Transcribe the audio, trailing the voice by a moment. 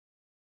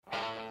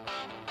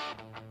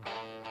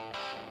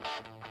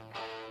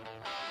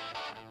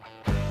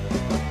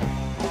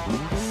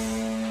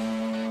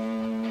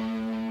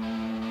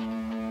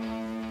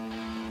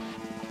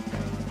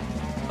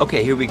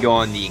Okay, here we go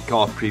on the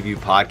Golf Preview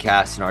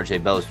Podcast and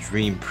RJ Bell's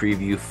Dream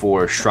Preview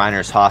for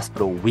Shriners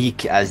Hospital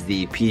Week as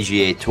the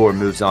PGA Tour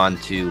moves on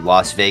to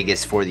Las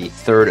Vegas for the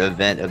third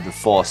event of the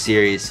fall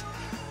series.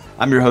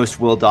 I'm your host,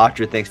 Will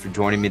Doctor. Thanks for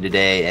joining me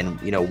today. And,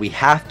 we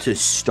have to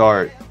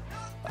start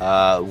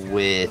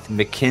with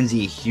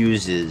Mackenzie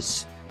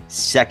Hughes's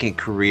second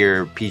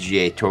career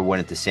PGA Tour win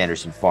at the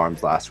Sanderson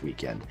Farms last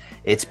weekend.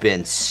 It's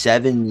been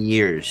 7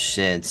 years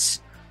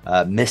since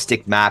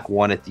Mystic Mac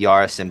won at the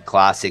RSM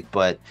Classic,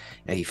 but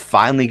he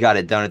finally got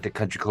it done at the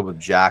Country Club of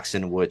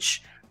Jackson,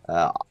 which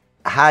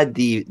had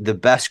the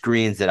best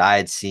greens that I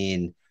had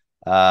seen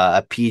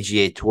a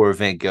PGA Tour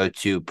event go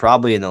to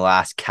probably in the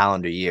last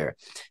calendar year,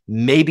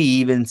 maybe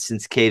even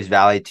since Caves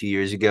Valley 2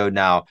 years ago.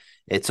 Now,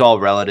 it's all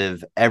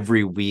relative.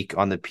 Every week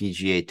on the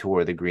PGA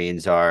Tour, the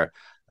greens are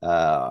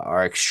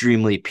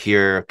extremely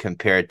pure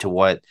compared to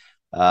what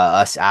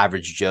us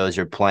average Joes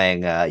are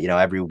playing,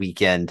 every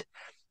weekend.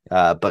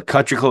 But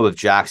Country Club of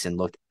Jackson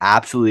looked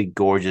absolutely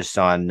gorgeous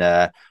on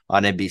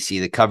NBC.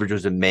 The coverage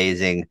was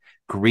amazing.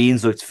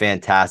 Greens looked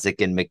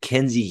fantastic. And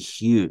Mackenzie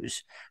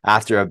Hughes,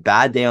 after a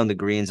bad day on the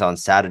greens on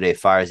Saturday,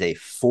 fires a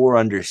 4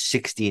 under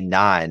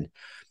 69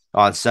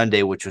 on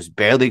Sunday, which was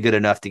barely good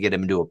enough to get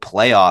him into a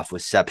playoff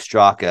with Sepp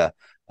Straka.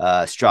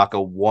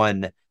 Straka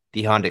won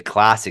the Honda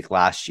Classic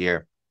last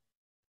year.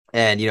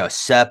 And,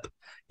 Sepp,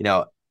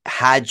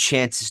 had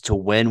chances to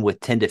win with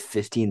 10 to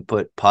 15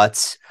 foot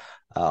putts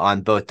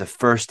on both the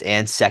first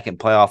and second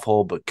playoff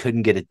hole, but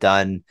couldn't get it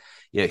done.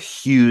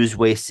 Hughes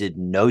wasted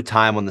no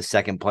time on the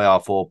second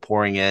playoff hole,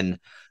 pouring in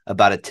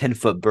about a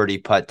 10-foot birdie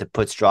putt to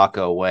put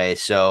Straka away.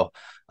 So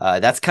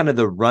that's kind of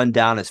the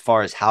rundown as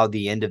far as how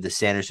the end of the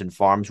Sanderson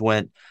Farms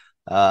went.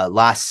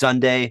 Last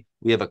Sunday,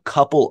 we have a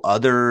couple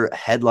other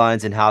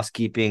headlines and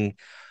housekeeping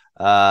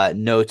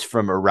notes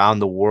from around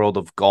the world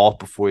of golf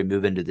before we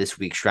move into this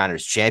week's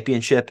Shriners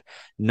Championship.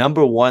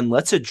 Number one,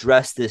 let's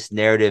address this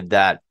narrative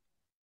that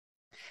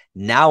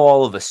now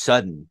all of a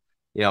sudden,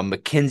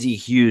 Mackenzie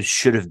Hughes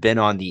should have been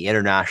on the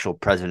International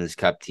President's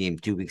Cup team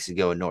 2 weeks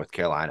ago in North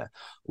Carolina.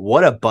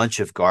 What a bunch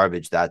of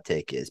garbage that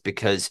take is,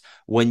 because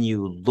when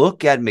you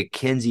look at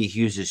Mackenzie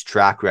Hughes's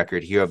track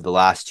record here of the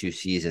last two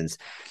seasons,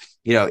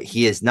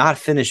 he has not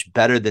finished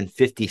better than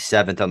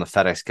 57th on the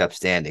FedEx Cup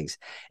standings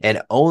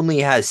and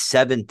only has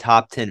 7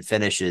 top 10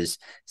 finishes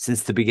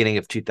since the beginning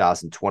of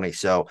 2020.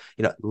 So,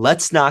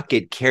 let's not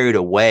get carried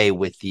away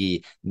with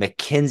the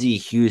Mackenzie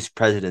Hughes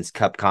President's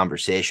Cup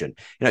conversation.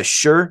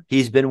 Sure,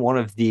 he's been one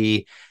of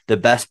the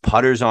best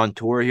putters on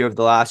tour here over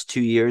the last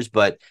 2 years,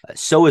 but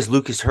so is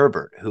Lucas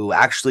Herbert, who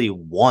actually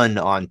won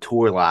on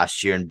tour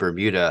last year in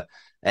Bermuda.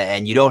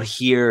 And you don't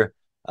hear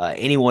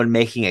anyone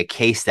making a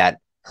case that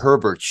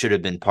Herbert should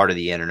have been part of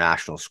the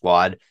international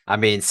squad. I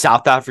mean,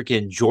 South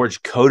African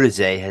George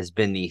Kodese has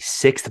been the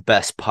 6th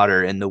best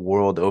putter in the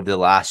world over the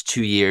last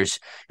 2 years.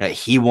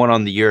 He won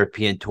on the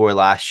European Tour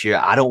last year.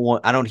 I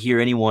don't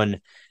hear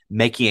anyone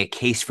making a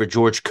case for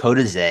George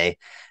Kodese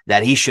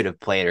that he should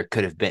have played or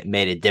could have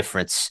made a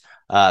difference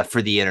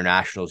for the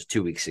internationals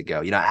 2 weeks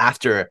ago.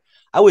 After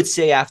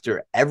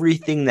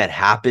everything that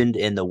happened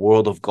in the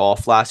world of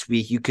golf last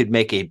week, you could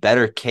make a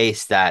better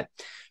case that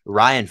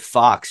Ryan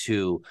Fox,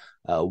 who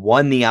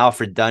won the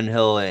Alfred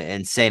Dunhill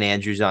in St.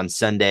 Andrews on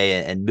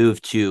Sunday and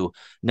moved to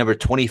number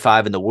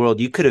 25 in the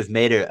world, you could have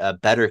made a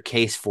better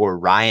case for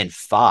Ryan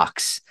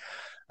Fox,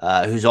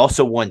 who's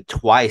also won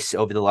twice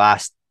over the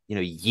last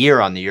year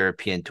on the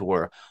European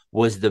Tour,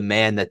 was the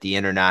man that the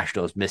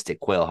internationals missed at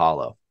Quail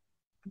Hollow.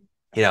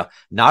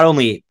 Not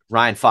only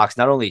Ryan Fox,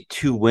 not only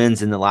 2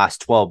 wins in the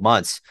last 12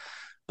 months,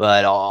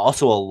 but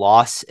also a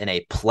loss in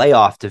a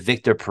playoff to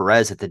Victor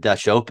Perez at the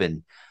Dutch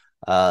Open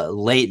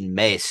late in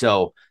May.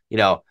 So,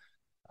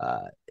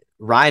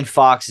 Ryan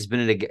Fox has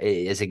been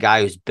is a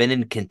guy who's been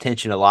in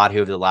contention a lot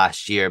here over the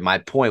last year. My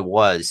point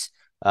was,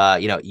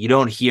 you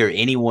don't hear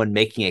anyone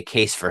making a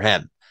case for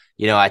him.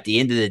 At the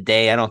end of the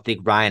day, I don't think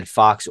Ryan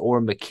Fox or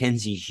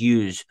Mackenzie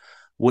Hughes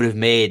would have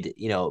made,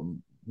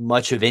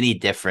 much of any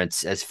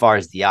difference as far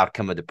as the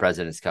outcome of the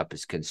President's Cup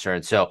is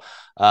concerned. So,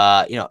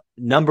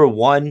 number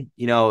one,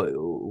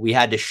 we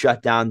had to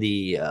shut down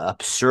the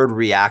absurd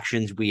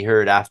reactions we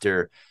heard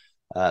after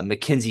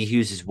Mackenzie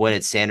Hughes' win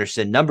at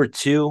Sanderson. Number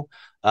two,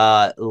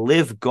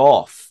 Live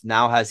Golf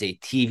now has a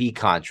TV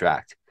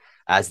contract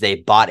as they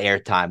bought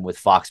airtime with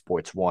Fox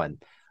Sports 1.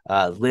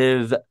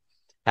 Live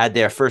had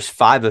their first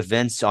 5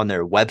 events on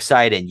their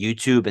website and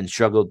YouTube and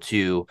struggled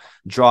to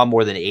draw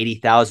more than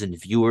 80,000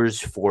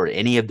 viewers for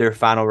any of their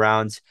final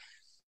rounds.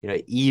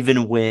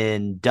 Even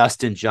when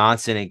Dustin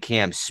Johnson and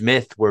Cam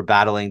Smith were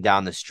battling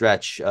down the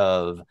stretch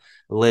of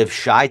Live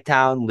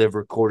Chi-Town, Live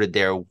recorded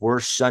their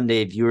worst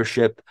Sunday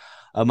viewership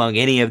among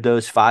any of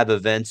those 5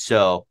 events.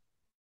 So,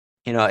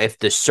 if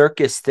the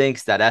circus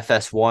thinks that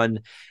FS1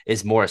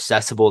 is more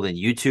accessible than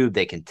YouTube,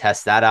 they can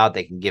test that out.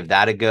 They can give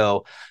that a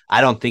go.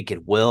 I don't think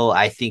it will.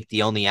 I think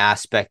the only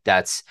aspect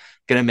that's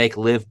going to make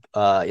Live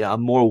a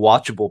more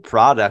watchable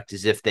product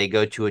is if they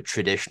go to a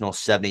traditional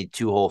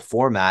 72-hole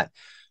format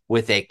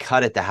with a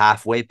cut at the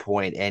halfway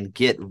point and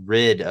get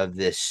rid of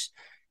this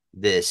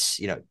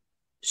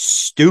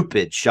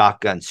stupid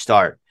shotgun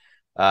start.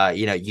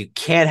 You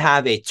can't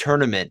have a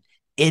tournament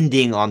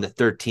ending on the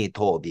 13th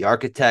hole. The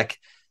Architect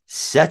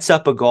sets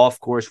up a golf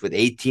course with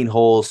 18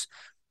 holes,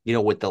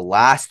 with the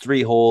last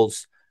 3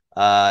 holes,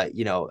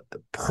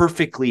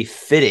 perfectly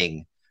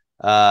fitting,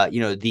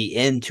 the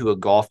end to a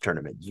golf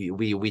tournament.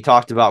 We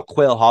talked about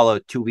Quail Hollow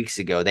 2 weeks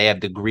ago. They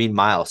have the Green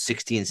Mile,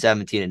 16,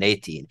 17, and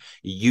 18.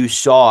 You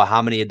saw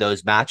how many of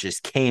those matches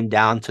came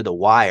down to the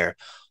wire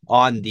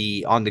on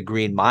the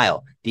Green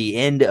Mile. The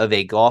end of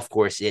a golf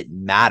course, it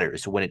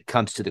matters when it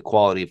comes to the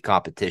quality of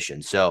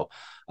competition. So,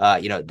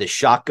 the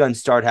shotgun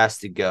start has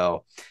to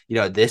go.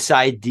 This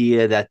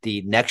idea that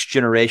the next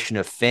generation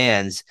of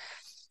fans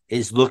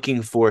is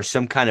looking for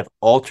some kind of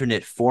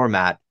alternate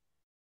format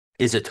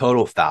is a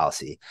total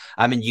fallacy.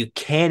 I mean, you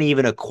can't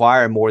even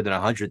acquire more than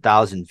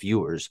 100,000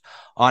 viewers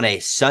on a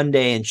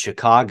Sunday in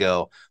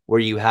Chicago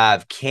where you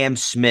have Cam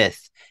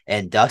Smith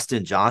and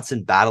Dustin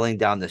Johnson battling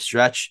down the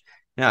stretch.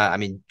 I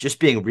mean, just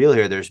being real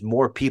here, there's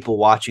more people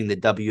watching the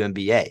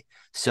WNBA.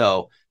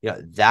 So,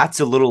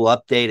 that's a little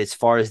update as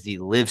far as the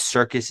Live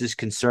Circus is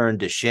concerned.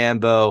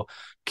 DeChambeau,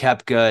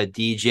 Koepka,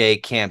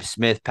 DJ, Cam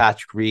Smith,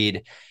 Patrick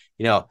Reed,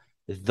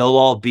 they'll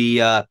all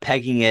be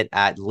pegging it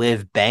at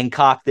Live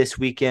Bangkok this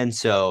weekend.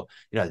 So,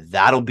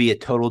 that'll be a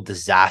total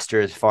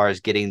disaster as far as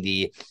getting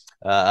the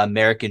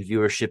American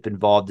viewership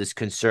involved is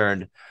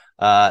concerned.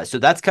 So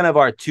that's kind of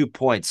our 2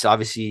 points.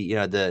 Obviously,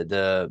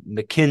 the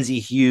Mackenzie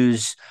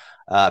Hughes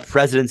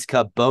President's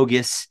Cup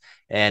bogus,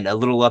 and a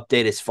little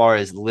update as far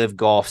as Live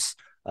Golf's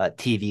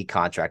TV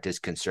contract is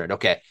concerned.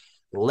 Okay,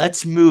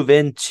 let's move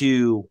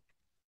into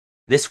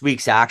this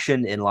week's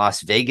action in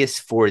Las Vegas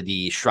for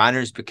the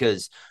Shriners,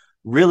 because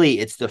really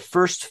it's the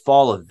first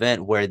fall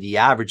event where the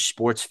average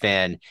sports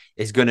fan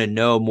is going to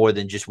know more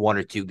than just one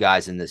or two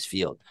guys in this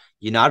field.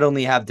 You not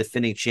only have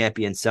defending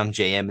champion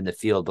Sungjae Im in the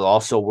field, but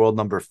also world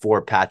number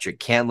 4 Patrick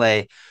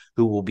Cantlay,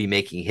 who will be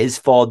making his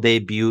fall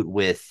debut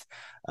with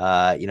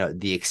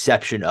the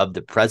exception of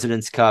the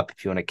President's Cup,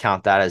 if you want to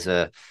count that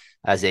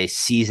as a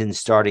season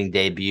starting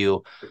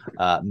debut.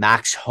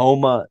 Max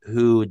Homa,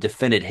 who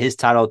defended his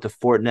title at the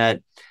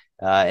Fortinet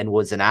and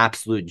was an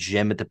absolute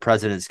gem at the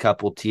President's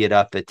Cup, will tee it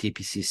up at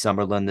TPC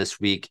Summerlin this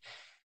week.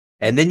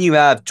 And then you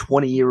have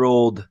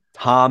 20-year-old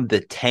Tom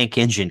the Tank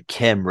Engine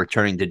Kim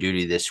returning to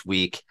duty this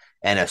week,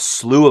 and a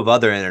slew of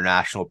other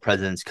international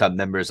President's Cup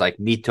members like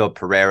Mito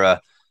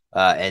Pereira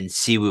and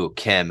Siwoo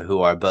Kim,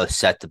 who are both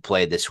set to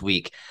play this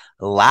week.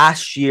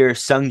 Last year,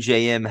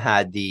 Sungjae Im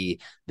had the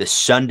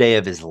Sunday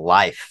of his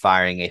life,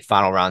 firing a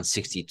final round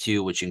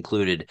 62, which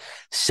included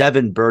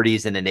 7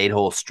 birdies and an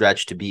 8-hole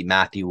stretch to beat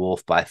Matthew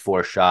Wolff by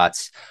 4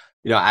 shots.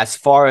 As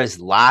far as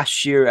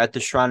last year at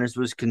the Shriners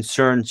was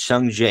concerned,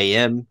 Sungjae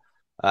Im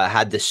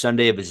had the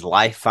Sunday of his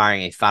life,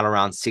 firing a final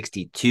round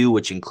 62,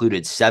 which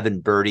included 7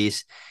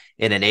 birdies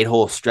and an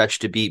 8-hole stretch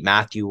to beat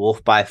Matthew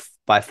Wolff by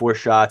 4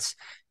 shots.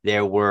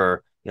 There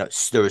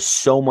was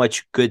so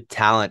much good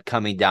talent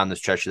coming down the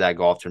stretch of that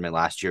golf tournament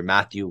last year.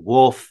 Matthew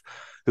Wolff,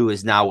 who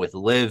is now with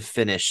Liv,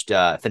 finished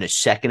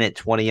second at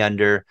 20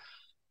 under.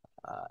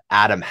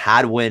 Adam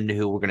Hadwin,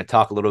 who we're going to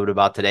talk a little bit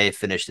about today,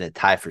 finished in a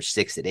tie for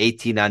 6th at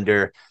 18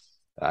 under.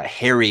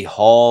 Harry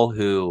Hall,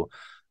 who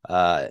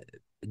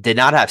did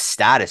not have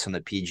status on the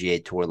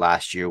PGA Tour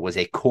last year, was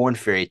a Korn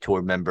Ferry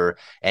Tour member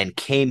and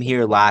came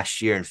here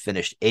last year and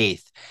finished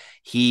 8th.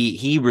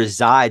 He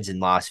resides in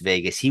Las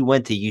Vegas. He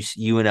went to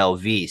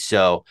UNLV.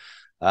 So,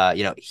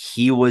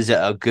 he was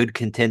a good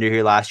contender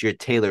here last year.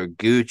 Taylor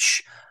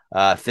Gooch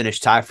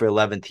finished tied for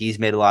 11th. He's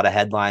made a lot of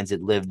headlines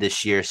at Live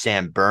this year.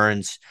 Sam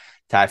Burns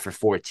tied for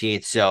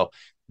 14th. So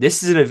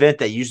this is an event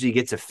that usually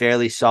gets a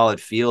fairly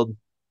solid field.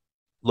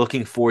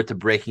 Looking forward to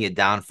breaking it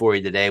down for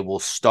you today. We'll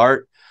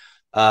start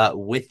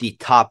with the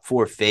top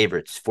 4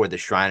 favorites for the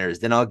Shriners.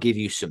 Then I'll give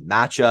you some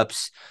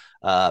matchups,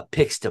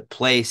 picks to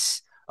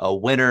place, a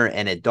winner,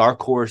 and a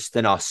dark horse.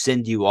 Then I'll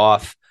send you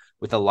off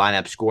with a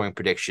lineup, scoring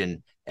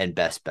prediction, and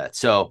best bet.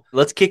 So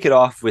let's kick it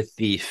off with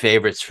the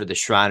favorites for the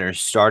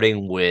Shriners,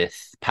 starting with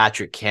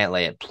Patrick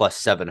Cantlay at plus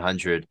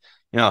 700.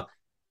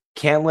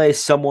 Cantlay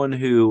is someone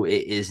who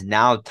is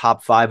now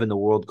top 5 in the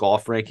world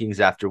golf rankings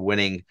after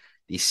winning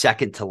the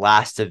second to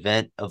last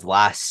event of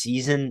last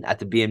season at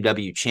the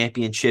BMW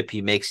Championship.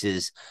 He makes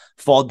his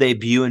fall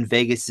debut in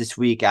Vegas this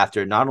week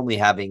after not only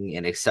having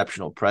an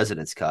exceptional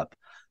President's Cup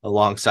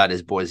alongside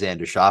his boy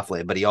Xander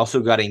Schauffele, but he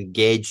also got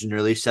engaged in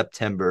early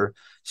September.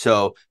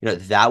 So,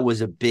 that was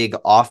a big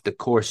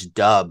off-the-course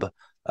dub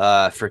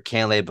for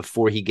Cantlay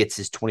before he gets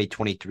his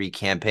 2023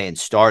 campaign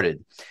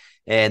started.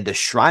 And the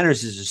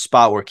Shriners is a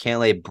spot where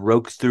Cantlay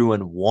broke through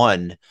and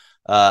won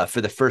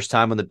for the first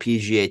time on the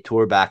PGA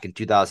Tour back in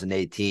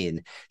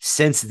 2018.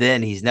 Since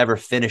then, he's never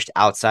finished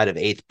outside of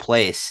 8th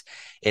place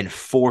in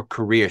 4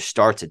 career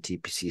starts at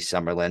TPC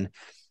Summerlin.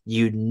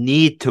 You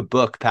need to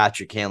book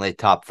Patrick Cantlay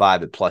top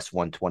 5 at plus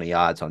 120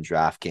 odds on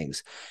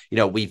DraftKings.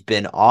 We've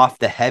been off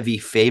the heavy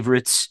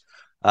favorites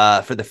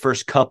for the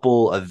first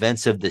couple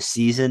events of the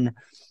season.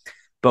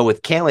 But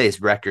with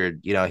Cantley's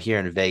record, here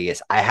in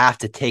Vegas, I have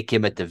to take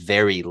him at the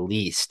very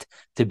least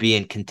to be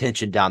in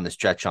contention down the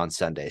stretch on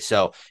Sunday.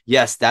 So,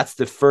 yes, that's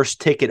the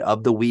first ticket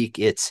of the week.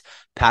 It's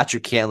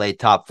Patrick Cantlay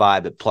top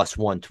 5 at plus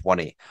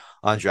 120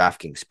 on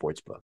DraftKings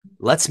Sportsbook.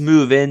 Let's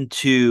move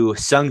into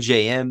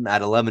Sungjae Im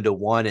at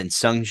 11-1. And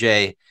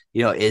Sungjae,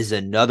 is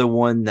another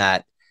one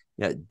that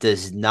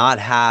does not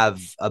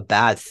have a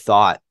bad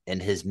thought in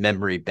his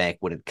memory bank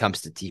when it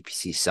comes to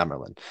TPC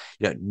Summerlin.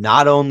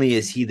 Not only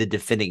is he the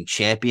defending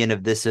champion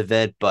of this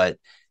event, but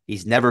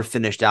he's never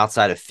finished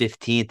outside of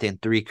 15th in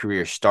 3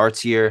 career starts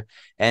here.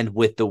 And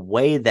with the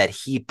way that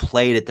he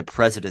played at the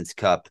President's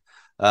Cup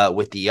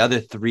with the other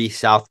 3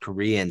 South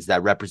Koreans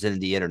that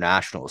represented the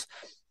internationals,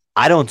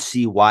 I don't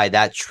see why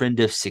that trend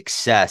of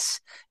success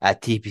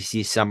at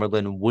TPC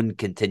Summerlin wouldn't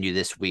continue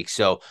this week.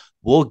 So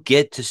we'll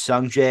get to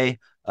Sungjae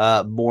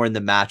more in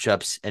the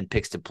matchups and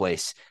picks to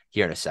place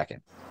here in a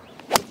second.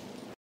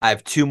 I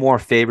have 2 more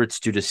favorites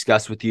to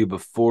discuss with you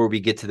before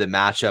we get to the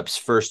matchups.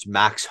 First,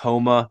 Max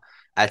Homa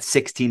at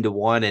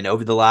 16-1. And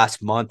over the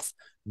last month,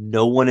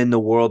 no one in the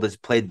world has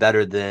played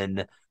better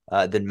than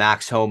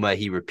Max Homa.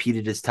 He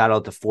repeated his title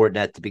at the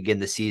Fortinet to begin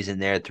the season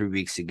there 3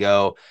 weeks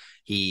ago.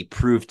 He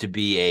proved to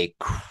be a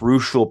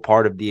crucial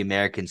part of the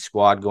American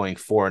squad, going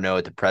 4-0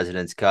 at the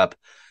President's Cup.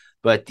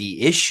 But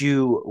the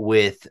issue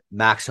with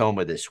Max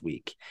Homa this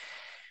week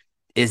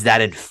is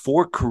that in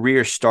 4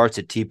 career starts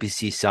at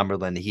TPC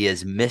Summerlin, he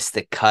has missed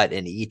the cut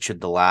in each of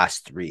the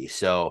last 3.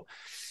 So,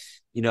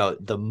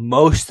 the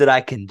most that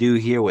I can do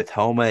here with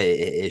Homa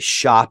is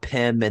shop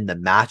him in the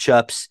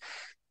matchups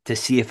to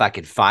see if I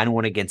can find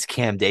one against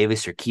Cam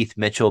Davis or Keith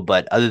Mitchell.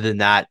 But other than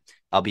that,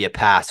 I'll be a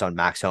pass on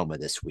Max Homa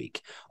this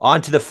week. On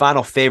to the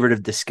final favorite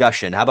of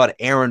discussion. How about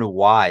Aaron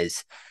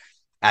Wise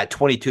at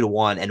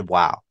 22-1? And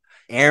wow,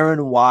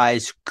 Aaron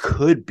Wise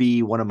could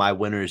be one of my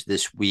winners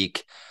this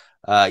week.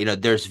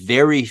 There's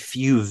very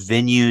few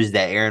venues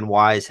that Aaron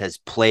Wise has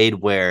played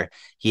where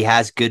he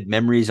has good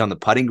memories on the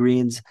putting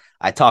greens.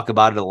 I talk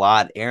about it a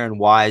lot. Aaron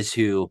Wise,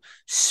 who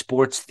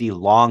sports the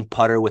long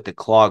putter with the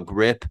claw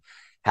grip,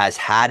 has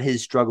had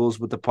his struggles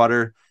with the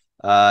putter.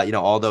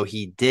 Although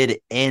he did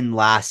end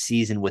last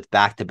season with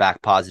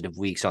back-to-back positive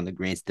weeks on the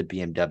greens at the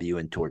BMW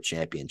and Tour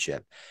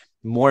Championship.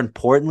 More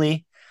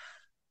importantly,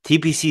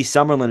 TPC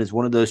Summerlin is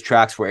one of those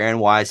tracks where Aaron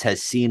Wise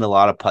has seen a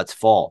lot of putts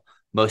fall.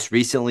 Most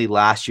recently,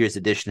 last year's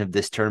edition of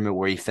this tournament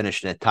where he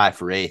finished in a tie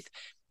for 8th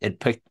and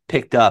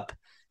picked up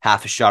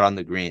half a shot on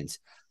the greens.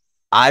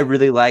 I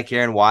really like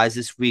Aaron Wise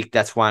this week.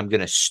 That's why I'm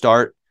going to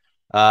start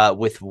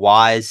with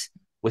Wise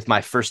with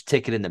my first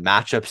ticket in the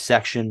matchup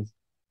section,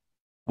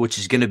 which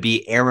is going to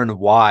be Aaron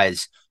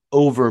Wise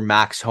over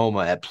Max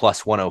Homa at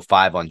plus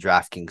 105 on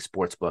DraftKings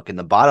Sportsbook. And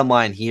the bottom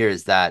line here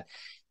is that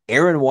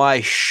Aaron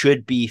Wise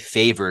should be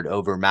favored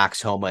over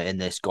Max Homa in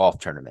this golf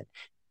tournament.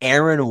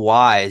 Aaron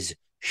Wise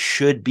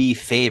should be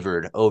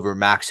favored over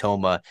Max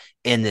Homa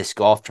in this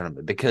golf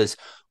tournament, because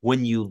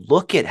when you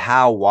look at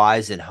how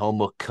Wise and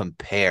Homa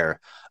compare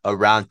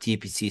around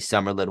TPC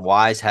Summerlin,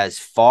 Wise has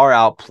far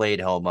outplayed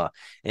Homa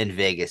in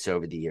Vegas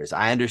over the years.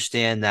 I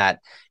understand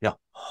that,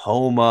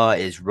 Homa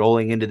is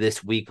rolling into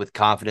this week with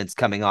confidence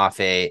coming off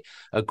a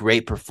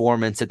great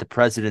performance at the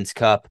President's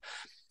Cup,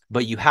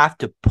 but you have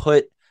to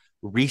put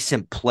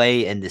recent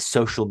play and the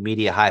social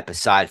media hype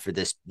aside for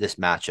this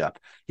matchup.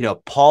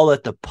 Paul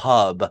at the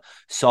Pub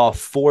saw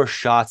 4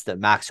 shots that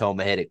Max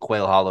Homa hit at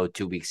Quail Hollow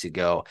 2 weeks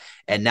ago,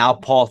 and now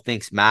Paul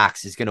thinks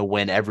Max is going to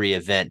win every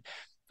event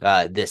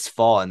this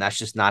fall, and that's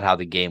just not how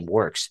the game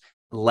works.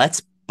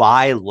 Let's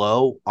buy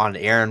low on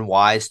Aaron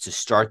Wise to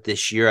start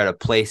this year at a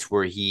place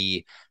where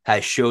he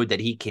has showed that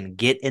he can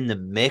get in the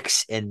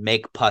mix and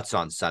make putts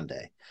on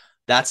Sunday.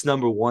 That's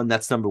number one.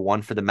 That's number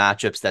one for the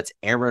matchups. That's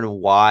Aaron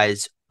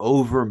Wise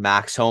over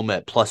Max Homa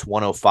at plus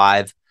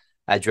 105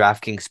 at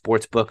DraftKings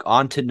Sportsbook.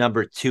 On to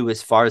number 2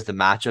 as far as the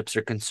matchups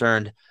are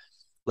concerned.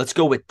 Let's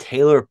go with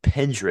Taylor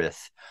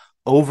Pendrith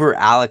over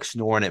Alex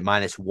Noren at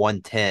minus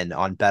 110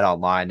 on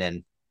BetOnline.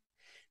 And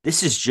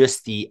this is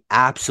just the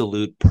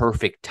absolute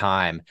perfect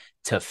time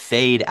to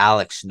fade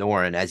Alex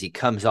Noren as he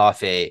comes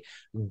off a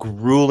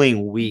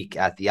grueling week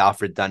at the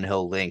Alfred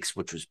Dunhill Links,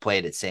 which was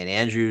played at St.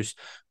 Andrews,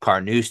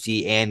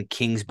 Carnoustie, and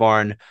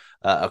Kingsbarn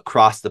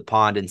across the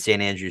pond in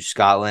St. Andrews,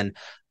 Scotland.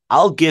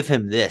 I'll give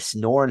him this.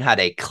 Noren had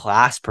a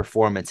class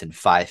performance in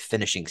 5,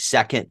 finishing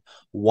second,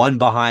 1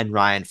 behind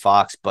Ryan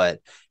Fox.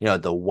 But,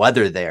 the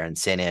weather there in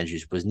St.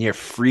 Andrews was near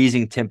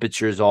freezing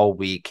temperatures all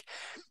week.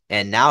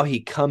 And now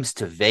he comes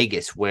to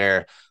Vegas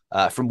where,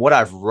 from what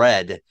I've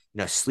read,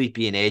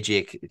 Sleepy and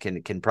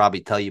AJ can probably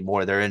tell you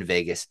more. They're in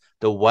Vegas.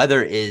 The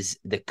weather is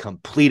the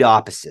complete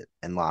opposite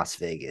in Las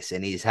Vegas.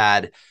 And he's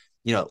had,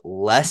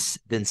 less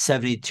than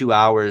 72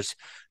 hours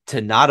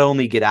to not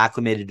only get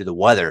acclimated to the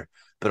weather,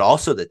 but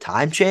also the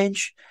time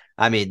change.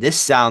 I mean, this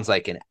sounds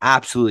like an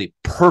absolutely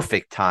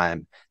perfect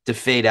time to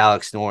fade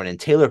Alex Noren. And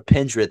Taylor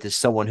Pendrith is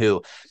someone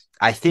who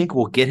I think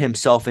will get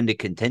himself into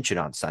contention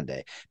on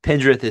Sunday.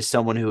 Pendrith is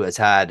someone who has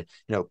had,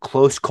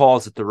 close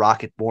calls at the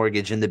Rocket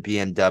Mortgage and the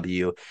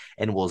BMW,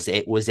 and was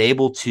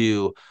able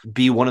to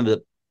be one of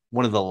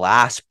the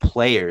last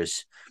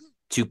players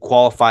to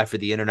qualify for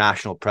the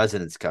International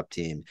President's Cup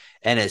team.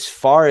 And as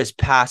far as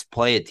past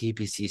play at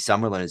TPC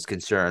Summerlin is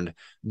concerned,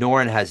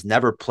 Noren has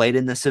never played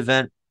in this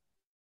event,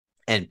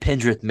 and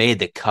Pendrith made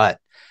the cut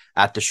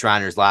at the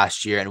Shriners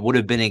last year and would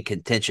have been in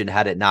contention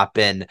had it not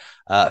been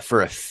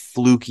for a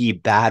fluky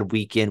bad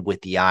weekend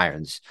with the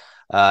Irons.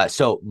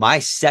 So my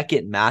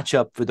second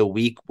matchup for the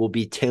week will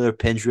be Taylor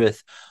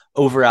Pendrith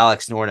over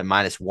Alex Noren at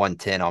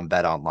 -110 on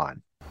Bet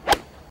Online.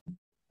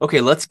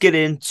 Okay, let's get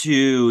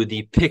into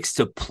the picks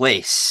to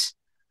place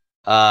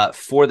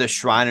for the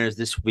Shriners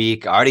this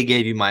week. I already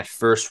gave you my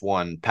first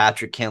one,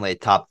 Patrick Cantlay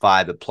top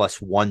 5 at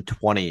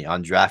 +120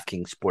 on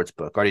DraftKings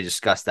Sportsbook. Already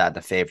discussed that in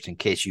the favorites in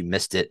case you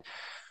missed it.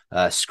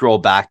 Scroll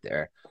back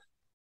there.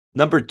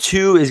 Number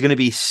 2 is going to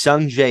be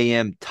Sung J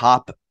M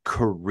top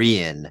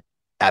Korean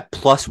at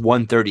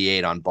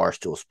 +138 on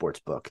Barstool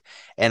Sportsbook.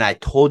 And I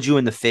told you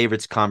in the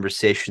favorites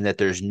conversation that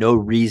there's no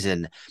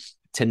reason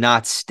to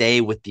not stay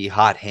with the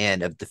hot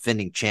hand of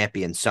defending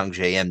champion Sung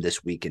J M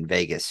this week in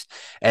Vegas.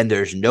 And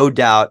there's no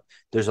doubt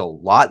there's a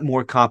lot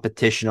more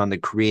competition on the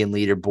Korean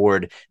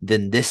leaderboard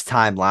than this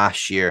time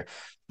last year.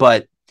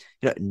 But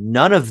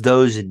none of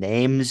those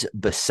names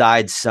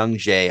besides Sung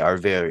Jae are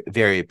very,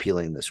 very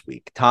appealing this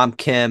week. Tom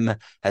Kim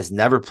has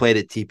never played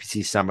at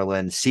TPC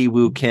Summerlin.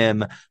 Siwoo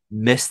Kim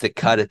missed the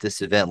cut at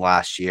this event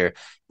last year.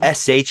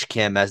 SH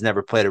Kim has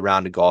never played a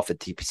round of golf at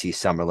TPC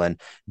Summerlin.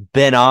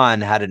 Ben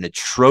On had an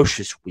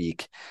atrocious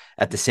week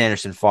at the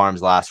Sanderson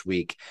Farms last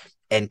week.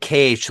 And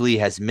KH Lee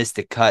has missed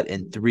the cut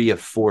in 3 of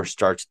 4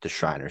 starts at the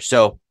Shriners.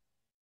 So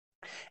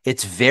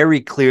it's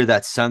very clear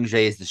that Sung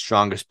Jae is the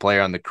strongest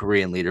player on the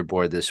Korean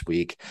leaderboard this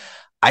week.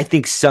 I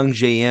think Sung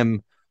J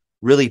M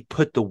really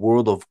put the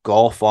world of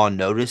golf on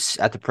notice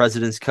at the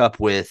President's Cup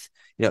with,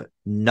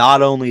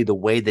 not only the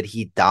way that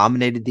he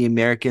dominated the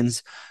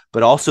Americans,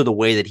 but also the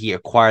way that he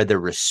acquired the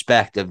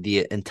respect of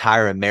the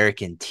entire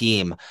American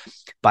team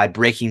by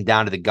breaking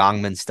down to the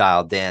Gangman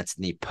style dance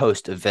in the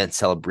post-event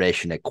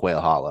celebration at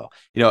Quail Hollow.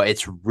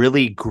 It's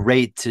really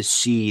great to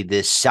see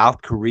this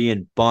South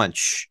Korean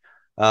bunch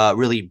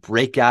really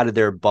break out of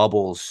their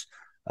bubbles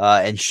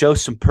and show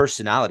some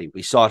personality.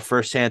 We saw it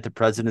firsthand at the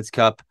President's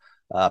Cup,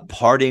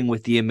 partying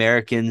with the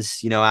Americans,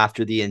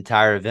 after the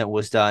entire event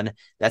was done.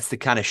 That's the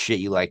kind of shit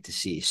you like to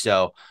see.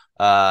 So,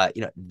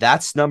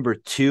 that's number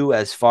 2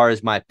 as far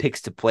as my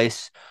picks to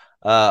place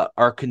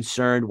are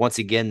concerned. Once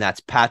again, that's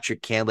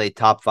Patrick Cantlay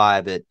top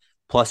 5 at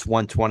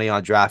 +120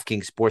 on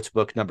DraftKings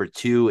Sportsbook. Number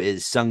 2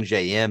 is Sung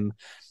J M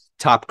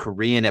top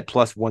Korean at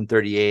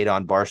 +138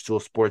 on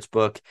Barstool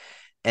Sportsbook.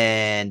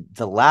 And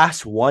the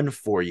last one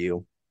for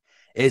you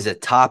is a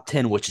top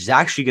 10, which is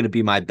actually going to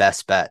be my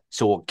best bet.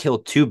 So we'll kill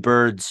 2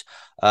 birds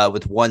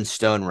with 1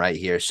 stone right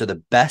here. So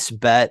the best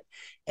bet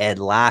and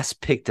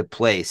last pick to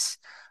place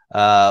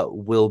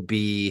will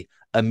be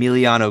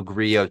Emiliano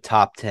Grillo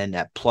top 10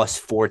 at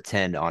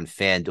 +410 on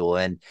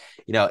FanDuel. And,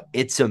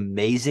 it's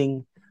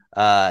amazing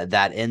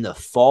that in the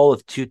fall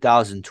of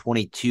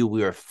 2022,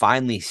 we are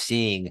finally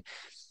seeing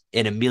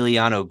an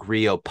Emiliano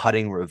Grillo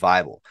putting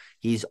revival.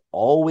 He's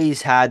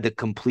always had the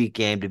complete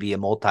game to be a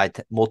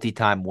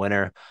multi-time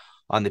winner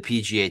on the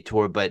PGA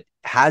Tour, but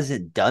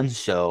hasn't done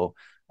so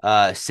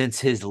since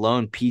his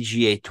lone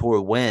PGA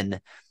Tour win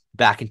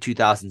back in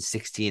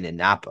 2016 in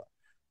Napa.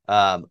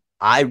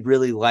 I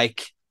really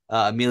like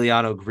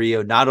Emiliano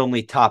Grillo, not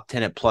only top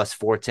 10 at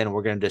 +410.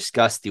 We're going to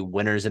discuss the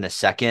winners in a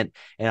second,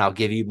 and I'll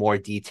give you more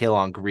detail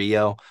on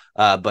Grillo.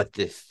 But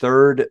the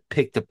third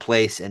pick to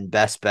place and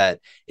best bet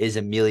is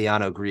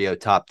Emiliano Grillo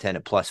top 10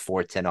 at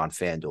 +410 on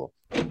FanDuel.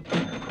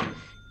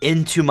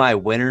 Into my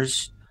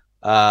winners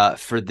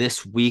for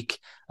this week.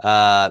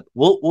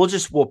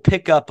 We'll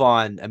pick up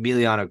on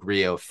Emiliano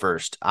Grillo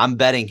first. I'm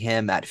betting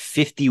him at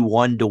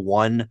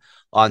 51-1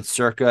 on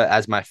Circa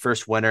as my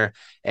first winner.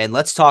 And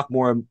let's talk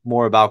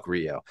more about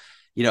Grillo.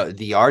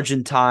 The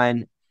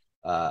Argentine,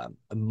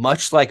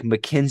 much like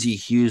Mackenzie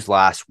Hughes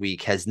last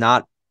week, has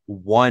not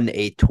won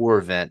a tour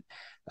event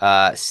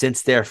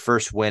since their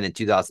first win in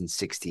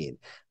 2016.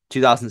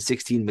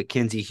 2016,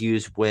 Mackenzie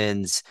Hughes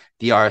wins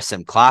the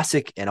RSM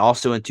Classic, and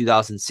also in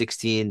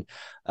 2016,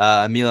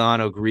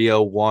 Emiliano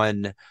Grillo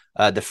won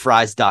the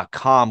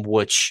Fries.com,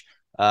 which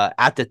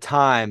at the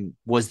time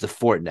was the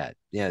Fortinet.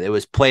 It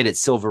was played at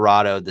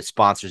Silverado. The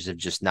sponsors have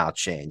just now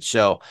changed.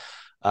 So,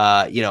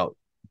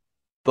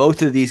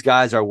 both of these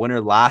guys, our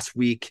winner last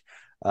week,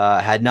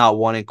 had not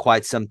won in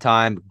quite some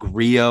time.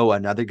 Grillo,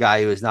 another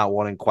guy who has not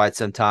won in quite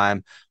some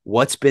time.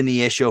 What's been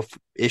the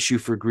issue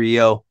for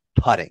Grillo?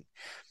 Putting.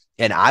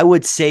 And I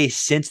would say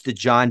since the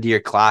John Deere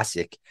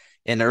Classic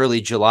in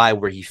early July,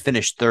 where he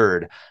finished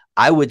 3rd,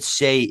 I would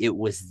say it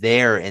was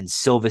there in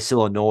Silvis,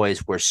 Illinois,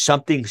 where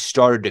something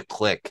started to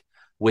click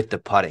with the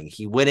putting.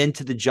 He went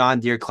into the John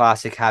Deere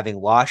Classic having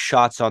lost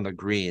shots on the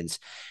greens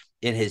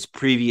in his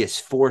previous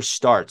 4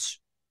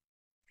 starts.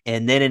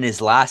 And then in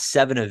his last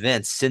 7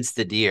 events since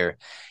the Deere,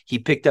 he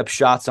picked up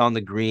shots on the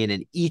green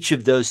in each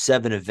of those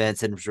 7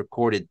 events and was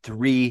recorded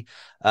 3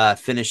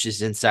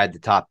 finishes inside the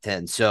top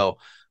 10. So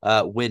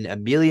when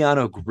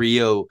Emiliano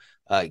Grillo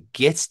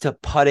gets to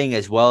putting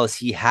as well as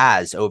he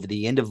has over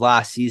the end of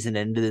last season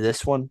and into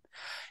this one,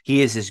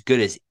 he is as good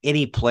as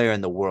any player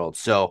in the world.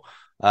 So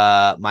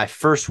my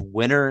first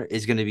winner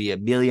is going to be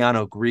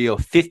Emiliano Grillo,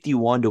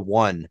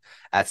 51-1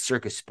 at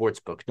Circus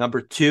Sportsbook.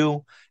 Number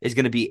 2 is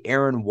going to be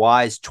Aaron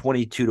Wise,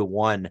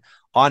 22-1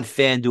 on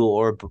FanDuel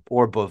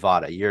or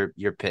Bovada.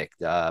 Your pick.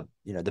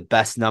 The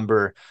best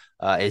number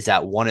is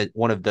at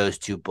one of those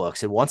two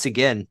books. And once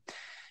again,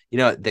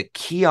 the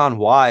key on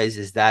Wise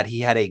is that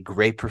he had a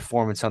great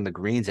performance on the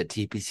greens at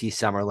TPC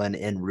Summerlin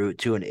en route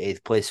to an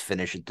 8th place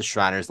finish at the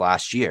Shriners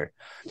last year.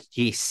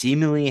 He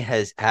seemingly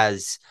has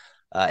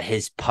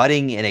his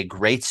putting in a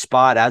great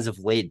spot as of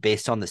late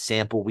based on the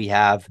sample we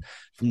have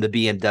from the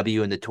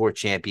BMW and the Tour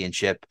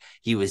Championship.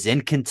 He was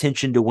in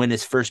contention to win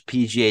his first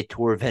PGA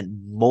Tour event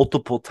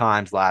multiple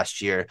times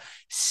last year.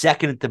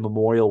 2nd at the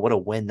Memorial. What a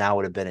win that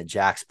would have been at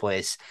Jack's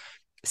Place.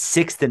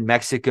 6th in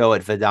Mexico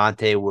at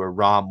Vedante where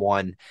Rahm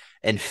won.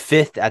 And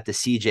 5th at the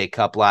CJ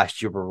Cup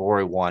last year where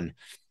Rory won.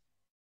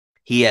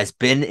 He has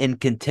been in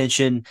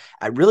contention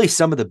at really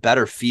some of the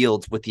better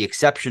fields, with the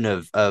exception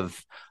of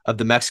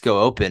the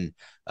Mexico Open,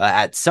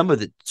 at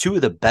two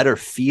of the better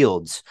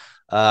fields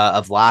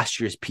of last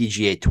year's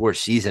PGA Tour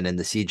season in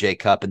the CJ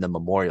Cup and the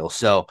Memorial.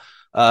 So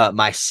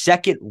my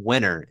second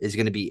winner is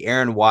going to be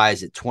Aaron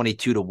Wise at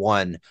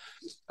 22-1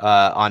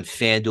 on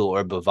FanDuel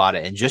or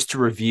Bovada. And just to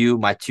review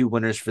my 2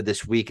 winners for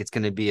this week, it's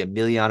going to be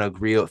Emiliano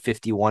Grillo at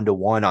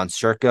 51-1 on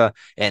Circa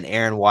and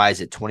Aaron Wise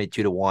at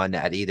 22-1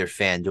 at either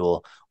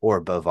FanDuel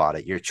or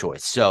Bovada, your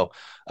choice. So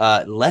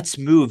let's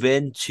move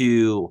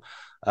into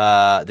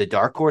the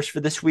dark horse for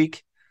this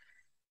week.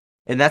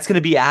 And that's going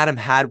to be Adam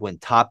Hadwin,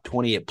 top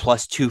 20 at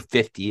plus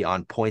 250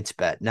 on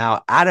PointsBet.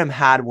 Now, Adam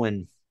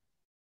Hadwin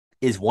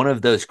is one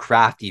of those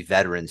crafty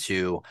veterans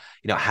who,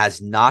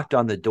 has knocked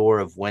on the door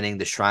of winning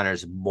the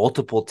Shriners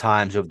multiple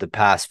times over the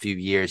past few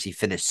years. He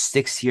finished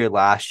 6th here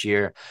last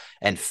year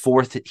and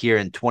 4th here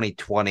in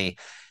 2020.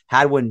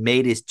 Hadwin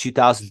made his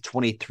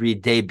 2023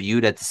 debut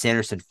at the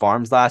Sanderson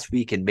Farms last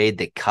week and made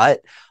the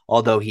cut,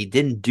 although he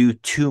didn't do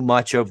too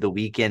much over the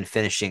weekend,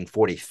 finishing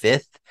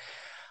 45th.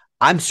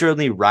 I'm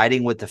certainly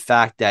riding with the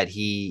fact that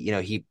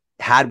he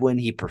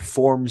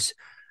performs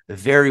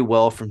very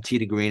well from tee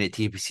to green at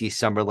TPC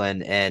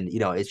Summerlin. And,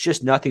 it's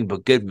just nothing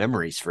but good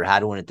memories for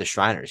Hadwin at the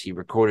Shriners. He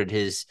recorded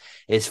his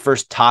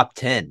first top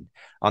 10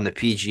 on the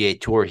PGA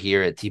Tour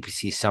here at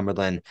TPC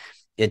Summerlin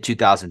in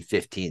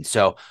 2015.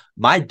 So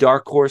my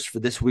dark horse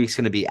for this week is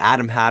going to be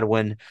Adam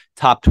Hadwin,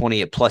 top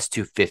 20 at plus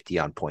 250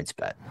 on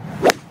PointsBet.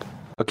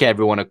 Okay,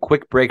 everyone, a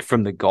quick break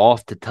from the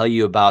golf to tell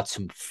you about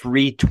some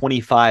free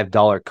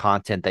 $25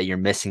 content that you're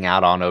missing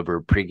out on over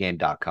at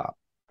pregame.com.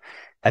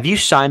 Have you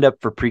signed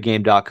up for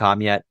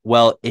pregame.com yet?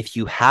 Well, if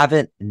you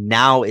haven't,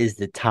 now is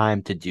the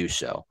time to do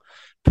so.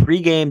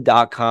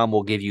 Pregame.com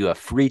will give you a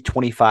free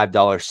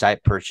 $25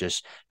 site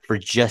purchase for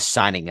just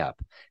signing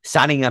up.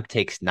 Signing up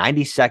takes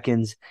 90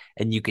 seconds,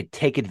 and you could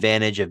take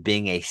advantage of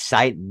being a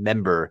site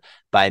member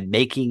by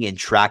making and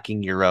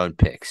tracking your own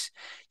picks.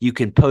 You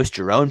can post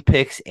your own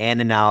picks and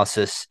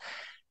analysis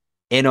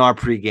in our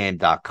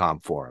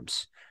pregame.com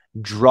forums.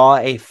 Draw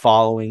a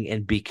following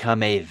and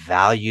become a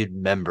valued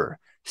member.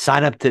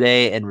 Sign up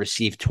today and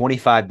receive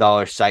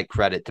 $25 site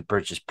credit to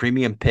purchase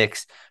premium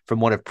picks from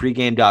one of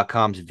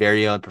pregame.com's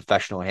very own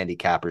professional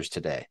handicappers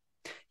today.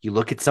 You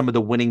look at some of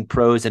the winning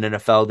pros in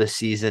NFL this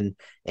season.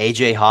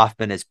 AJ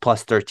Hoffman is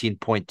plus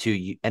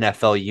 13.2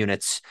 NFL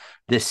units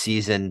this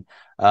season.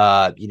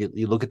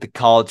 You look at the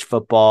college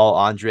football,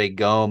 Andre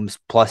Gomes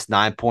plus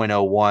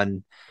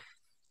 9.01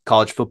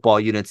 college football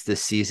units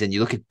this season. You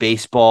look at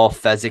baseball,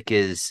 Fezzik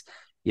is,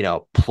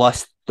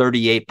 plus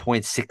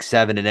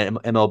 38.67 in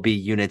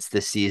MLB units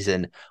this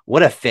season.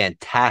 What a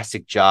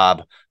fantastic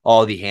job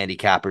all the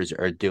handicappers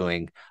are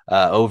doing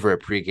over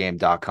at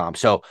pregame.com.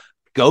 So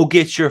go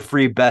get your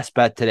free best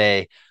bet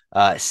today.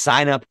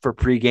 Sign up for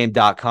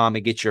pregame.com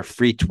and get your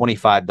free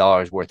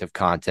 $25 worth of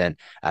content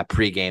at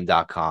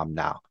pregame.com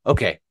now.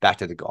 Okay, back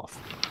to the golf.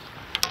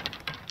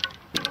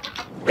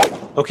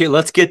 Okay,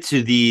 let's get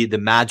to the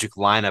magic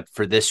lineup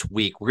for this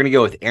week. We're going to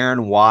go with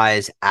Aaron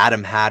Wise,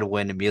 Adam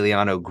Hadwin,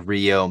 Emiliano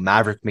Grillo,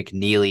 Maverick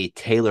McNeely,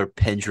 Taylor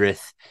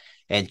Pendrith,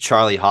 and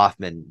Charlie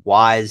Hoffman.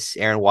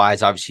 Aaron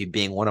Wise obviously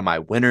being one of my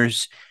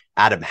winners.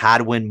 Adam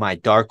Hadwin, my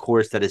dark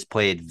horse that has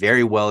played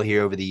very well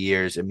here over the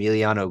years.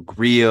 Emiliano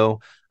Grillo,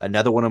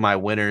 another one of my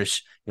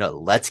winners.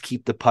 Let's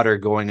keep the putter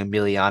going,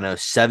 Emiliano.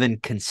 7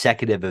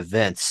 consecutive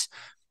events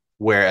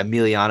where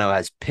Emiliano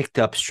has picked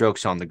up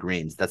strokes on the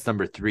greens. That's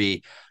number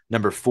 3.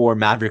 Number 4,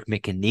 Maverick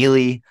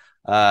McNeely,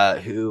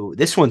 who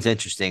this one's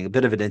interesting, a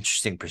bit of an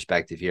interesting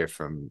perspective here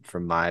from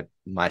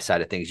my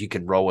side of things. You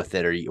can roll with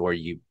it or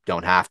you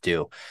don't have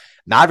to.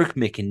 Maverick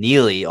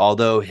McNeely,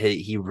 although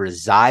he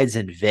resides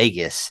in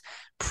Vegas,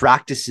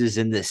 practices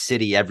in this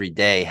city every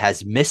day,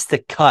 has missed the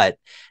cut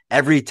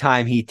every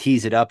time he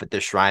tees it up at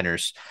the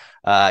Shriners,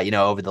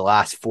 over the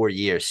last 4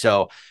 years.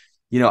 So,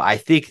 I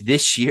think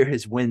this year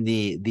is when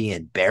the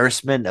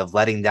embarrassment of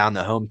letting down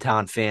the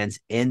hometown fans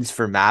ends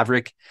for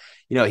Maverick.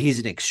 He's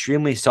an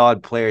extremely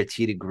solid player,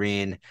 tee to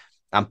green.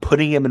 I'm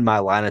putting him in my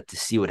lineup to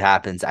see what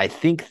happens. I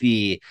think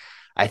the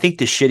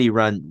shitty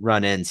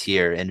run ends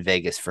here in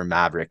Vegas for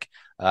Maverick.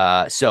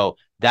 So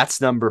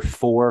that's number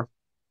 4.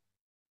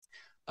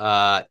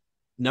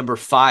 Number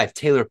 5,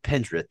 Taylor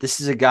Pendrith. This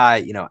is a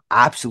guy,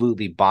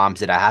 absolutely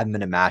bombs it. I have him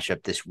in a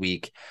matchup this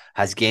week,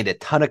 has gained a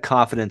ton of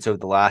confidence over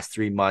the last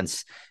 3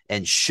 months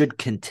and should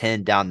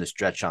contend down the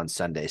stretch on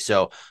Sunday.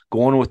 So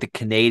going with the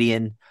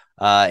Canadian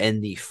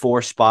in the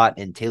 4 spot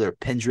and Taylor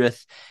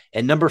Pendrith.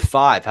 And number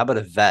 5, how about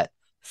a vet?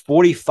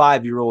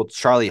 45-year-old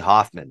Charley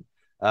Hoffman,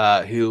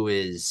 who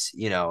is,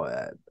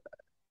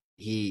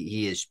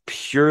 he is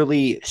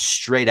purely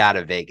straight out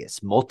of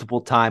Vegas,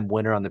 multiple-time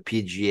winner on the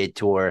PGA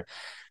Tour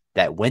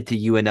that went to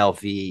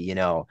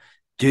UNLV.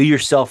 Do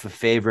yourself a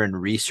favor and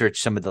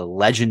research some of the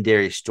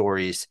legendary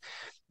stories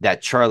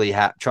that Charley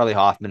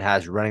Hoffman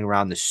has running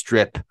around the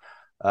strip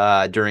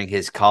during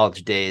his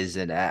college days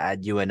and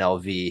at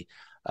UNLV.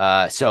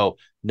 So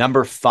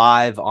number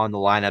 5 on the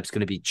lineup is going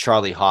to be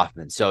Charley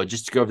Hoffman. So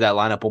just to go over that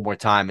lineup one more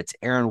time, it's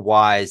Aaron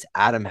Wise,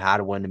 Adam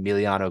Hadwin,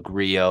 Emiliano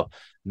Grillo,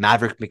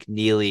 Maverick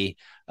McNeely,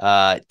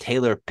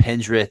 Taylor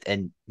Pendrith,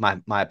 and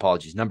my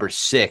apologies, number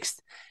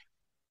 6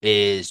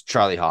 is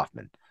Charley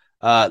Hoffman.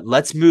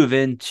 Let's move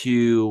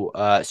into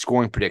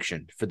scoring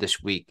prediction for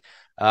this week.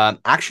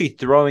 Actually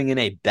throwing in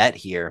a bet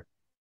here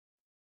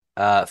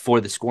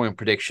for the scoring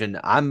prediction.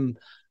 I'm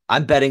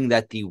betting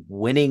that the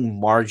winning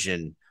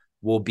margin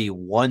will be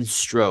 1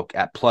 stroke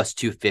at plus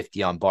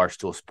 250 on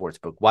Barstool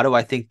Sportsbook. Why do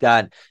I think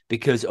that?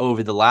 Because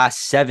over the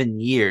last 7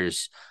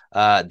 years,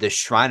 the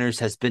Shriners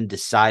has been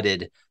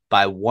decided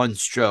by 1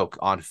 stroke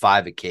on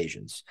 5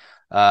 occasions.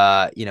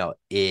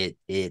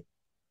 It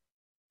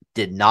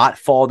did not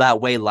fall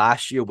that way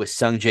last year with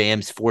Sung J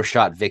M's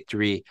 4-shot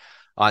victory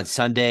on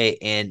Sunday,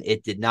 and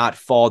it did not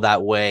fall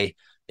that way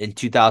in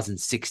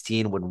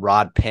 2016 when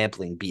Rod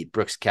Pampling beat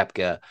Brooks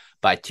Koepka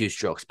by 2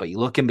 strokes. But you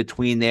look in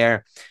between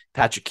there,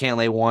 Patrick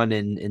Cantlay won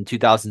in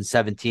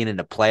 2017 in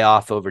a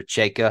playoff over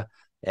Cheka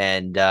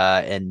and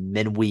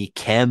Minwoo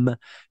Kim.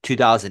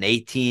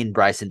 2018,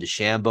 Bryson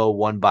DeChambeau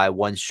won by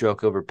 1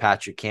 stroke over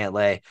Patrick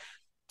Cantlay.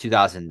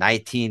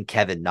 2019,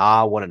 Kevin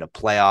Na won in a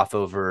playoff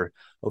over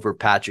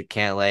Patrick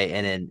Cantlay.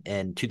 And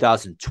in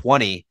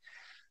 2020,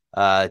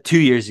 2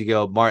 years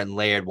ago, Martin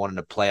Laird won in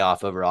a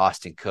playoff over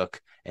Austin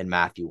Cook and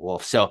Matthew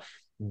Wolff. So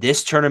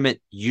this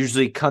tournament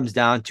usually comes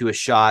down to a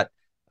shot.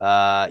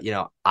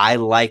 I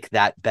like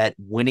that bet.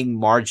 Winning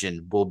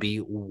margin will be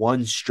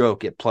 1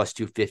 stroke at plus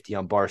 250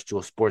 on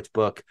Barstool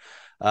Sportsbook.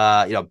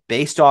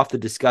 Based off the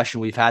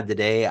discussion we've had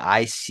today,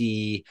 I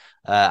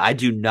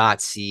do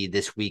not see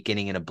this week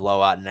ending in a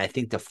blowout. And I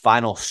think the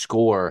final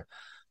score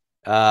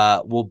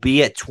will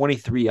be at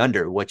 23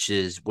 under, which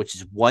is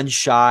 1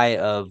 shy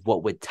of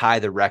what would tie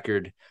the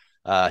record.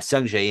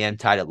 Sung J M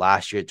tied it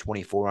last year at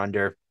 24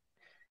 under.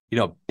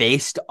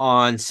 Based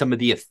on some of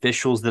the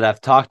officials that I've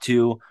talked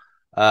to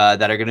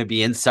that are going to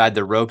be inside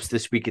the ropes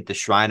this week at the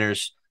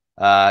Shriners,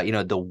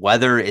 the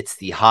weather, it's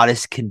the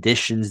hottest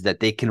conditions that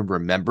they can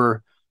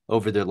remember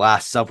over their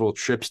last several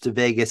trips to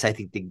Vegas. I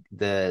think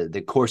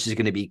the course is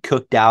going to be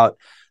cooked out.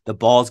 The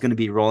ball is going to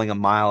be rolling a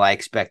mile. I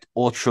expect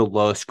ultra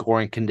low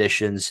scoring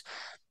conditions,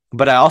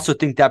 but I also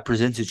think that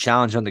presents a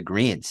challenge on the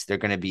greens. They're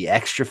going to be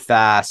extra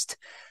fast.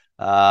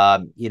 I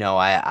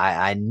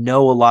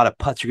know a lot of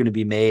putts are going to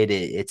be made.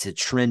 It's a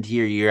trend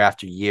here year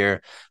after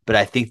year, but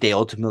I think they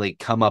ultimately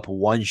come up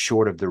 1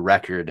 short of the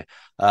record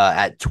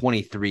at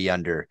 23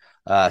 under.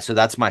 So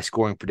that's my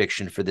scoring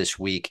prediction for this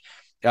week.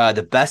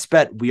 The best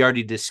bet we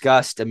already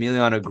discussed,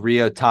 Emiliano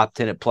Grillo, top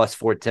 10 at plus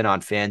 410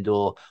 on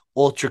FanDuel.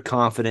 Ultra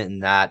confident in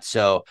that.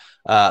 So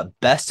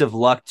best of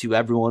luck to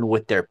everyone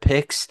with their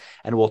picks,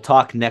 and we'll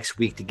talk next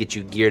week to get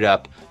you geared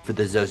up for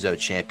the Zozo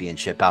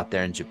Championship out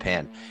there in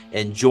Japan.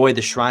 Enjoy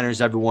the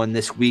Shriners, everyone,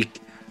 this week,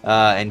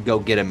 and go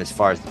get them as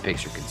far as the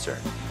picks are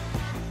concerned.